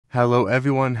Hello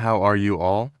everyone, how are you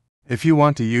all? If you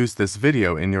want to use this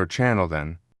video in your channel,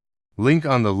 then link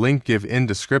on the link give in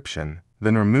description,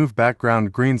 then remove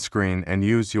background green screen and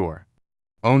use your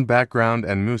own background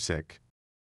and music.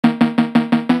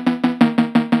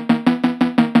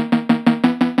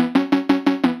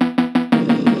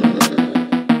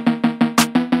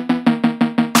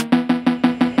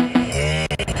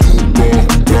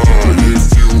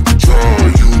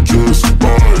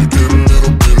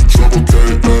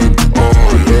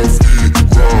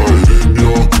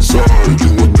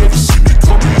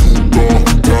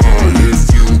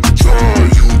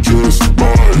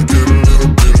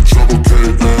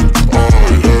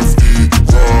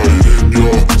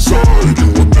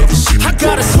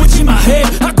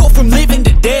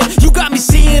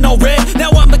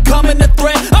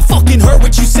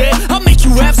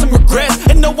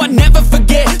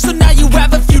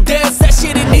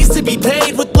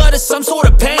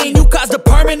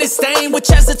 Stain, which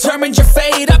has determined your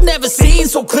fate. I've never seen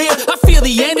so clear. I feel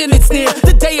the end and it's near.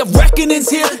 The day of reckoning's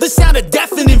here. The sound of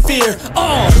deafening fear. You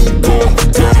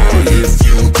won't die if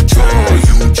you try.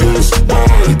 You just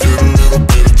might get a little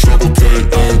bit of trouble.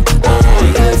 K-N-I-F-E,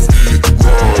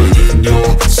 right in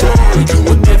your side. You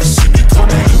will never see me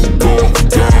coming. You won't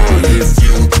die if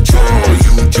you try.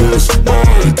 You just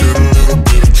might get a little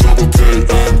bit of trouble.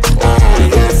 K-N-I-F-E,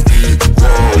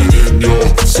 right in your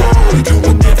side. You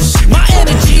will never see me. My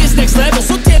energy is next level,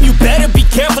 so damn you better be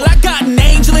careful. I got an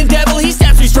angel and devil, he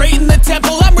stabs me straight in the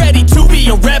temple. I'm ready to be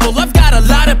a rebel, I've got a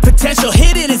lot of potential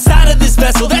hidden inside of this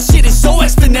vessel. That shit is so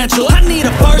exponential. I need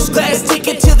a first class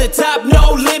ticket to the top,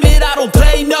 no limit. I don't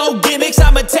play no gimmicks,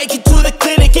 I'ma take you to the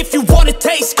clinic. If you want a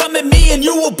taste, come at me and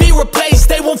you will be replaced.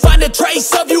 They won't find a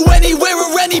trace of you anywhere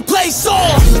or any place. You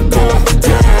won't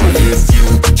die if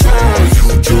you try.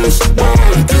 You just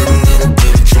might get a little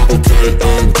bit of trouble.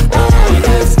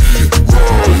 K-N-I-F-E,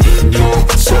 right in your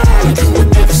side. You will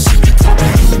never see me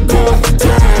coming. You won't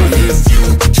die if you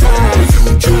try.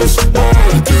 You just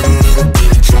might get a little bit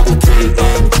of trouble.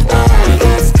 K-N-I-F-E,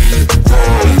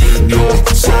 right in your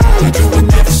side. You will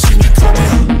never see me coming.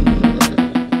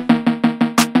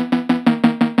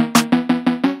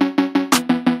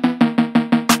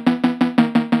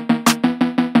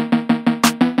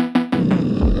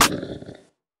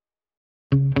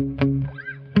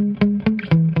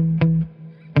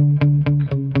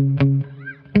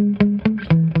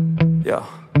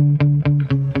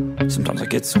 Sometimes I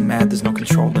get so mad, there's no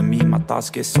control in me. My thoughts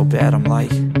get so bad, I'm like,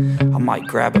 I might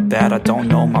grab a bat, I don't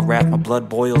know. My wrath, my blood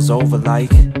boils over like,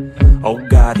 oh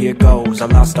God, here goes. I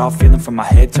lost all feeling from my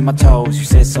head to my toes. You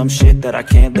said some shit that I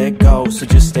can't let go, so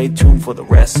just stay tuned for the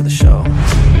rest of the show.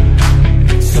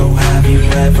 So have you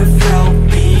ever felt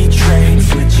betrayed?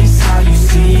 Switches how you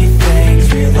see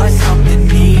things, realize something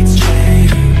needs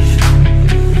change.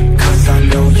 Cause I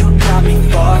know you got me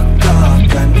fucked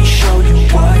up, let me show you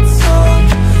what's up.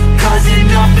 Cause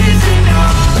enough is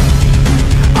enough.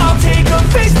 I'll take a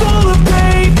face full of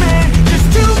pavement just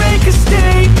to make a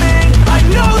statement. I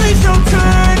know there's no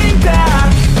turning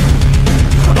back.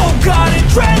 Oh God,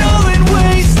 adrenaline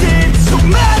wasted, so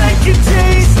mad I can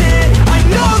taste it. I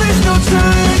know there's no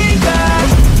turning back.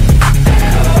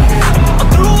 I'll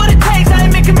do what it takes, I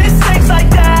ain't making mistakes like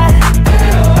that.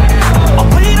 I'll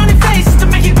put it on your face to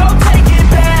make you go take it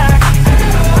back.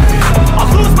 I'll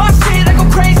lose my shit, I go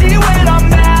crazy when I'm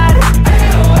mad.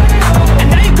 And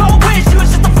now you go wish you was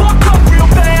just the fuck up real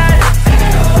bad.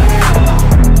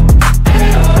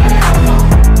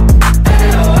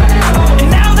 And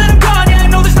now that I'm gone, yeah, I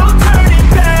know there's no turning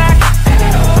back.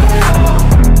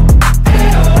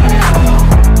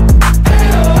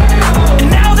 And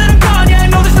now that I'm gone, yeah, I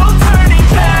know there's no turning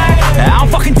back. I don't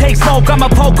fucking take smoke, I'ma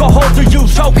poke a hole through you,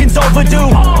 choking's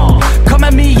overdue. Come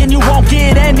at me and you won't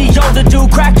get any older,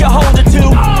 dude. Crack your holder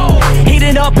too.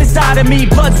 Heating up inside of me,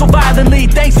 blood so violently.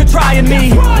 Thanks for trying me.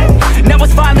 Now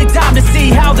it's finally time to see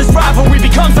how this rivalry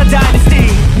becomes a dynasty.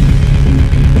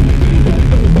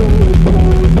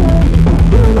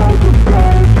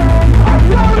 I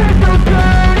know there's no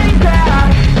turning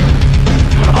back.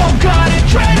 Oh God,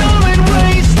 adrenaline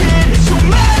wasted, so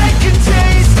mad I can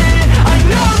taste it. I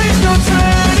know there's no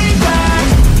turning back.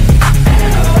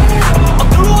 I'll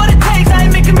do what it takes, I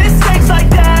ain't making mistakes like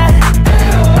that.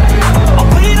 I'll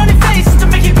put it on your face to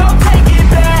make you go take it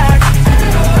back.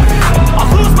 I'll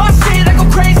lose my shit, I go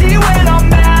crazy when I'm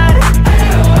mad.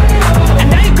 And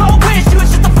now you go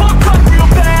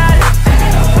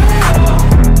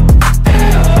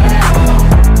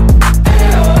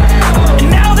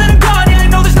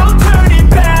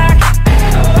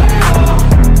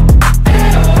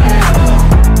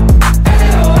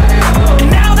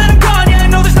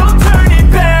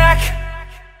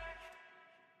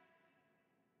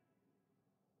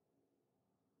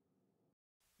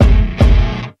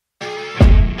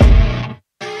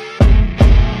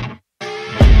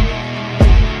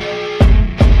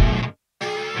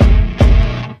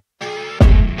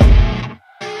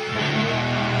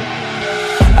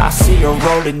I see her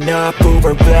rolling up,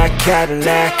 Uber black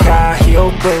Cadillac, high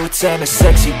heel boots and a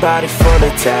sexy body full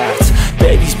of tats.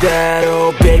 Baby's bad,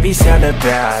 oh baby's hella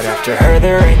bad. After her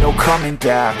there ain't no coming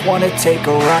back. Wanna take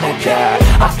a run at that.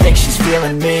 I think she's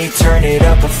feeling me, turn it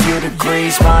up a few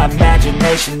degrees. My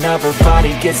imagination of her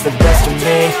body gets the best of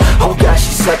me. Oh gosh,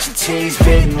 she's such a tease,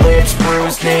 bitten lips,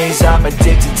 bruised knees. I'm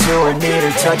addicted to her, need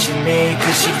her touching me.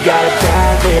 Cause she got a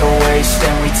bad little waist,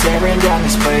 and we tearing down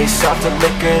this place. Off the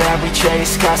liquor that we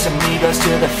chase, Casamigos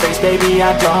to the face. Baby,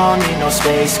 I don't need no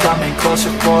space, coming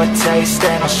closer for a taste.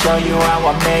 And I'll show you how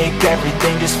I make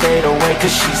everything just fade away.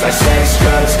 Cause she's like sex,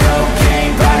 drugs,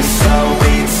 cocaine, body so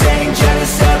insane.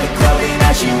 Jealous of the clothing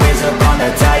that she wears up on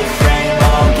a tight frame.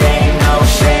 All game, no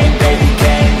shame, baby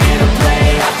came here to play.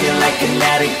 I feel like an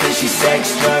addict cause she's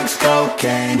sex, drugs,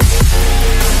 cocaine.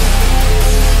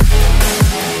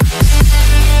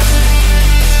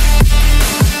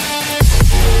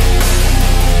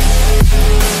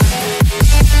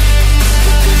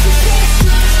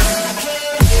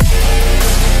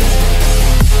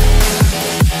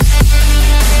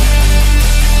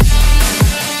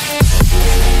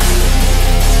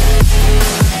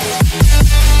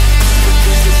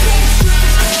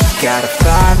 Got a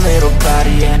fine little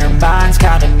body and her mind's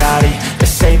kinda naughty. They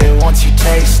say that once you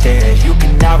taste it, you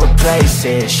cannot replace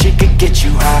it. She could get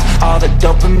you high, all the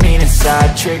dopamine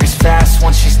inside triggers fast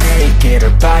once she's naked.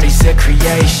 Her body's a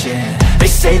creation. They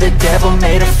say the devil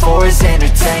made her for his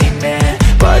entertainment,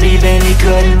 but even he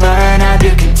couldn't learn how to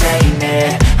contain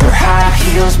it. Her high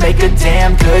heels make a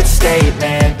damn good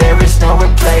statement. There is no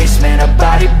replacement, a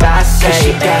body by Satan. Cause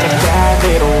she got a bad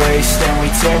little waist, and we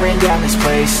tearing down this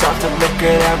place. Off the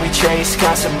liquor that we chase,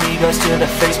 Casamigos to the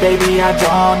face. Baby, I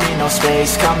don't need no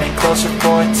space, coming closer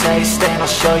for a taste. And I'll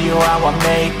show you how I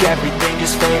make everything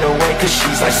just fade away. Cause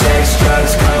she's like sex,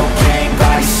 drugs, cocaine,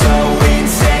 body so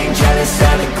insane. Jealous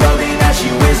of the clothing that she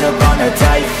wears up on a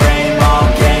tight frame. All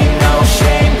game, no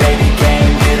shame, baby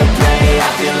came here to play. I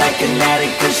feel like an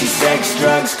addict cause she's sex,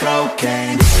 drugs,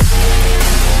 cocaine.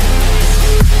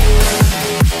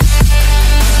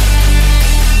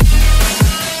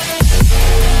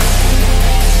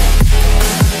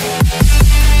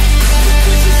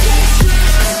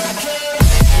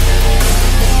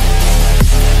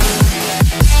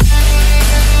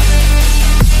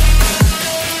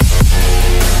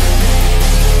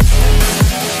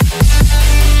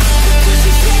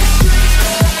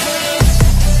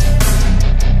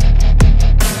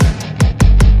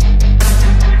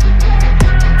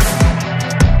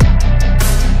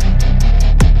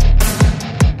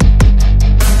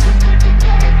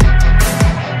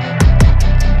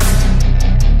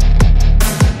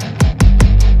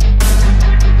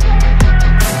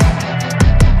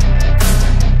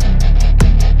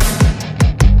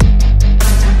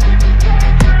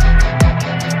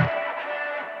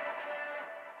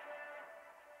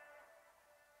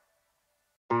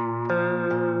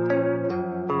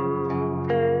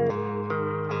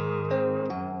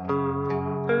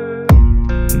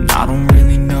 I don't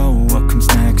really know what comes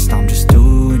next. I'm just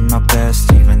doing my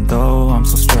best, even though I'm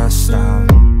so stressed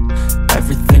out.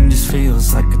 Everything just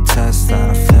feels like a test that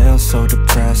I fail, so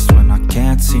depressed when I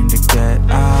can't seem to get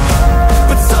out.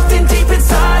 But something deep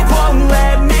inside won't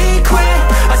let me quit.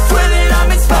 I swear that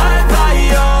I'm inspired by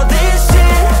all this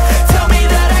shit. Tell me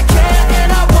that I can't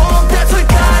and I won't. That's what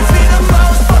guides me the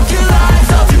most. Fuck your lies,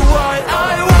 I'll do what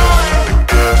I want.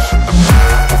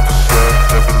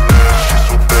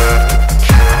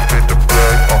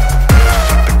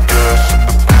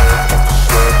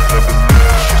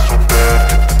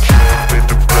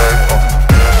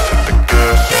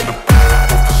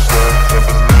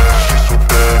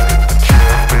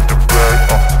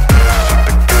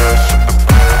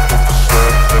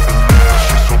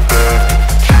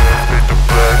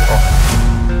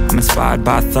 Inspired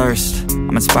by thirst,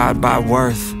 I'm inspired by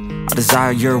worth. I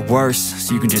desire your worst,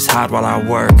 so you can just hide while I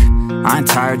work. I ain't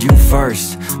tired, you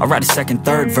first. I'll write a second,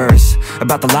 third verse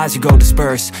about the lies you go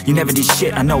disperse. You never did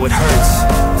shit, I know it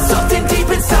hurts. Something deep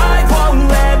inside won't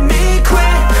let me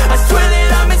quit. I swear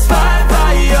that I'm inspired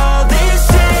by all this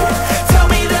shit. Tell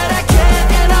me that I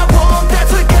can't and I won't.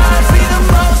 That's what guides me the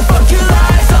most. Fuck your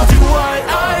lies, I'll do what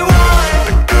I want.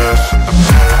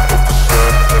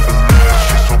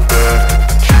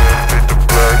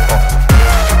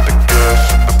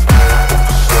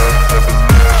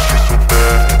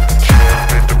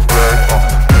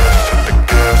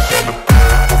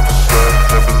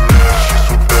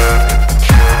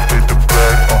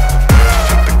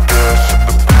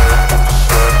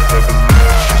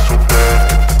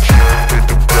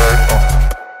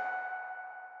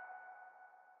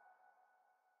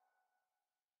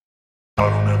 I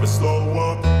don't ever slow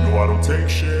up, no no I don't take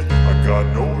shit. I got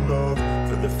no love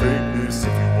for the fakeness.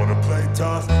 If you wanna play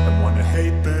tough and wanna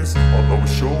hate this, I'll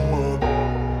always show up.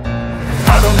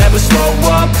 I don't ever slow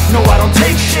up, no I don't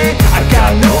take shit. I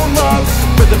got no love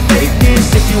for the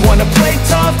fakeness. If you wanna play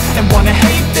tough and wanna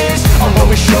hate this, I'll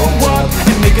always show up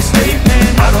and make a statement.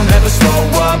 I don't ever slow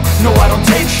up, no I don't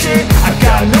take shit. I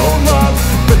got no love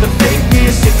for the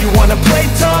fakeness. If you wanna play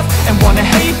tough and wanna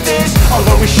hate this, I'll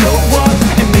always show up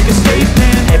and make a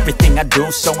statement. Everything I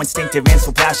do so instinctive and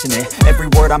so passionate. Every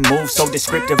word I move so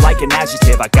descriptive like an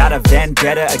adjective. I got a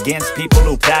vendetta against people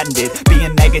who patented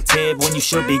being negative when you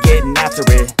should be getting after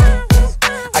it.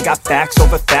 I got facts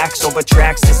over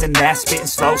tracks, this and that. Spitting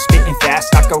slow, spitting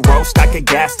fast, I could roast, I could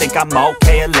gas. Think I'm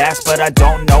okay at last, but I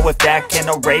don't know if that can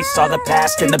erase all the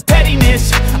past. And the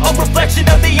pettiness, a reflection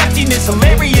of the emptiness.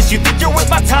 Hilarious, you think you're worth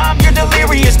my time, you're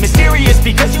delirious. Mysterious,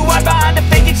 because you hide behind a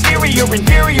fake exterior.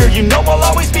 Inferior, you know I'll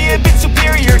always be a bit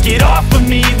superior. Get off of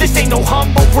me, this ain't no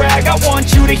humble brag. I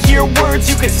want you to hear words,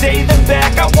 you can say them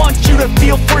back. I want you to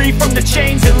feel free from the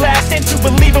chains at last, and to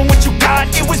believe in what you got,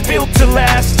 it was built to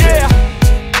last, yeah.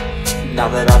 Now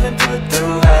that I've been put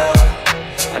through hell,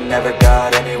 I never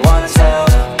got anyone's help.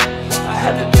 I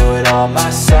had to do it all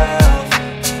myself.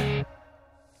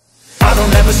 I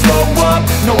don't ever slow up,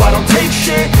 no I don't take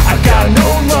shit. I got no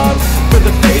love for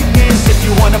the fakeness. If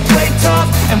you wanna play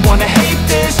tough and wanna hate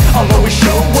this, I'll always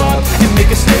show up and make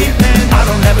a statement. I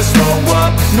don't ever slow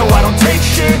up, no I don't take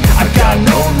shit. I got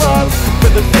no love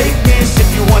for the fakeness. If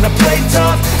you wanna play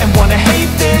tough and wanna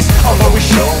hate this, I'll always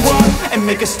show up and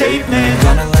make a statement.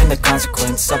 Gonna learn the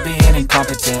consequence of being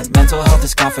incompetent. Mental health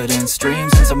is confidence,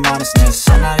 dreams and some honestness.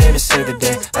 I'm not here to save the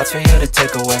day, that's for you to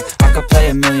take away. I could play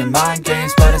a million mind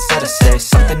games, but instead I say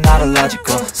something not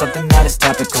illogical, something that is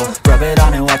topical. Rub it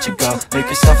on and watch it go, make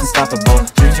yourself unstoppable.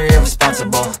 Dreams are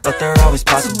irresponsible, but they're always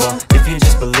possible. If you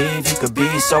just believe, you could be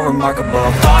so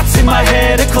remarkable. Thoughts in my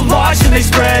head, a collage and they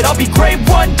spread. I'll be great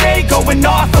one day, going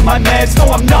off of my meds. No,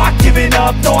 I'm not giving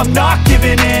up, no, I'm not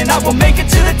giving in. I will make it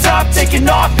to the top, taking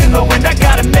off in the wind. I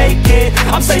gotta make it,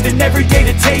 I'm saving every day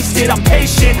to taste it. I'm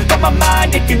patient, but my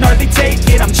mind, it can hardly take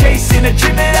it. I'm chasing a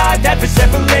dream that I've had for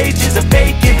several ages. A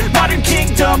vacant, modern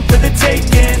kingdom for the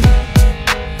taking.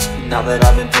 Now that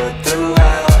I've been put through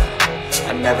hell,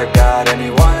 I never got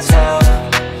anyone's help.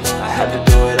 I had to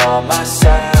do it all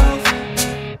myself.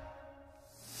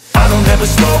 I don't ever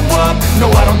slow up, no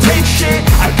I don't take shit.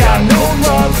 I got no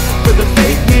love for the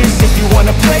fakeness. If you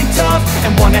wanna play tough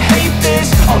and wanna hate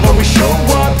this, I'll always show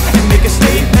up and make a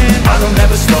statement. I don't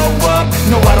ever slow up,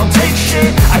 no I don't take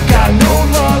shit. I got no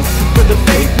love for the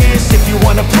fakeness. If you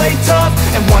wanna play tough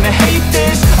and wanna hate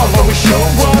this, I'll always show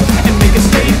up and make a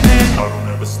statement. I don't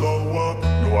ever slow up,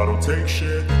 no I don't take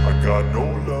shit. I got no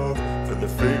love for the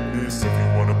fakeness. If you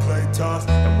wanna play tough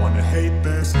and wanna hate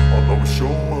this, I'll always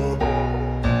show up.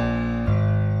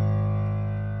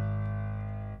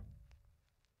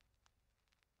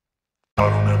 I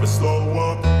don't ever slow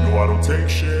up, no I don't take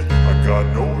shit. I got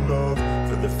no love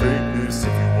for the fakeness.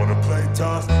 If you wanna play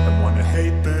tough and wanna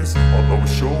hate this, I'll always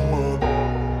show up.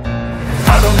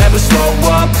 I don't ever slow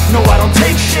up, no I don't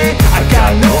take shit. I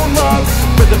got no love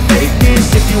for the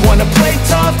fakeness. If you wanna play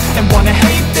tough and wanna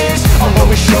hate this, I'll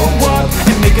always show up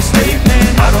and make a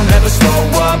statement. I don't ever slow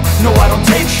up, no I don't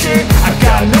take shit. I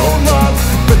got no love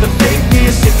for the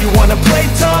fakeness. If you wanna play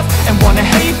tough and wanna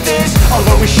hate this, I'll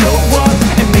always show up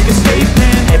and make a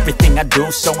statement. Everything I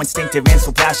do so instinctive and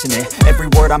so passionate. Every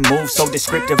word I move so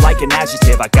descriptive like an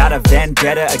adjective. I got a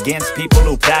vendetta against people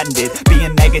who patented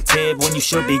being negative when you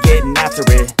should be getting after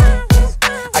it.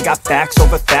 I got facts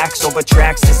over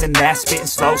tracks, this and that. Spitting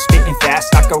slow, spitting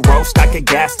fast, I could roast, I could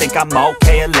gas. Think I'm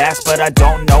okay at last, but I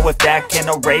don't know if that can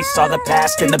erase all the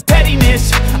past. And the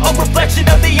pettiness, a reflection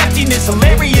of the emptiness.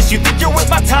 Hilarious, you think you're worth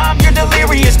my time, you're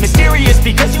delirious. Mysterious,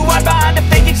 because you hide behind a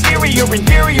fake exterior.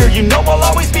 Inferior, you know I'll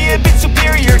always be a bit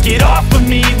superior. Get off of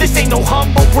me, this ain't no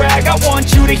humble brag. I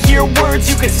want you to hear words,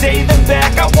 you can say them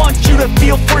back. I want you to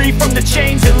feel free from the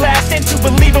chains at last, and to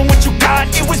believe in what you got,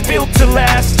 it was built to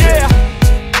last, yeah.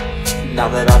 Now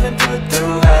that I've been put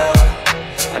through hell,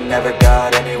 I never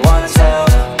got anyone's help.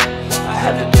 I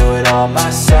had to do it all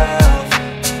myself.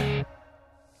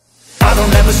 I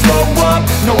don't ever slow up,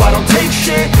 no I don't take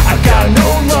shit. I got no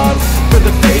love for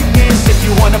the fakeness. If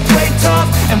you wanna play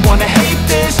tough and wanna hate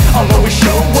this, I'll always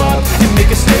show up and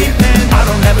make a statement. I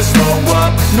don't ever slow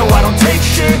up, no I don't take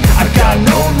shit. I got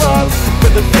no love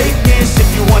for the fakeness. If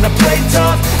you wanna play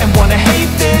tough and wanna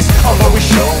hate this, I'll always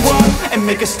show up and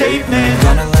make a statement.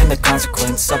 Gonna learn the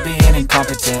consequence of being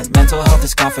incompetent. Mental health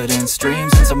is confidence,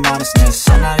 dreams and some honestness.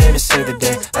 I'm not here to save the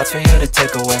day, that's for you to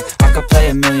take away. I could play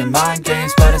a million mind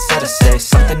games, but instead I say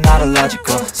something not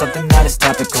illogical, something that is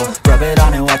topical. Rub it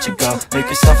on and watch it go, make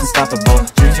yourself unstoppable.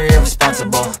 Dreams are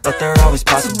irresponsible, but they're always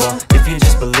possible. If you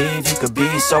just believe, you could be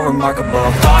so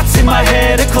remarkable. Thoughts in my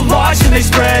head, a collage and they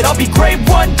spread. I'll be great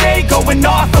one day, going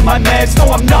off of my meds. No,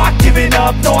 I'm not giving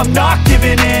up, no, I'm not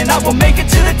giving in. I will make it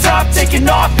to the top, taking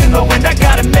off in the wind. I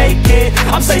gotta make it,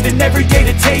 I'm saving every day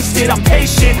to taste it. I'm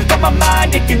patient, but my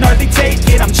mind, it can hardly take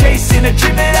it. I'm chasing a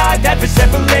dream that I've had for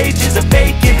several ages. A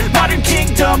vacant, modern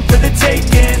kingdom for the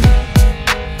taking.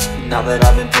 Now that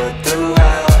I've been put through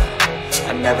hell,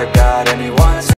 I never got anyone's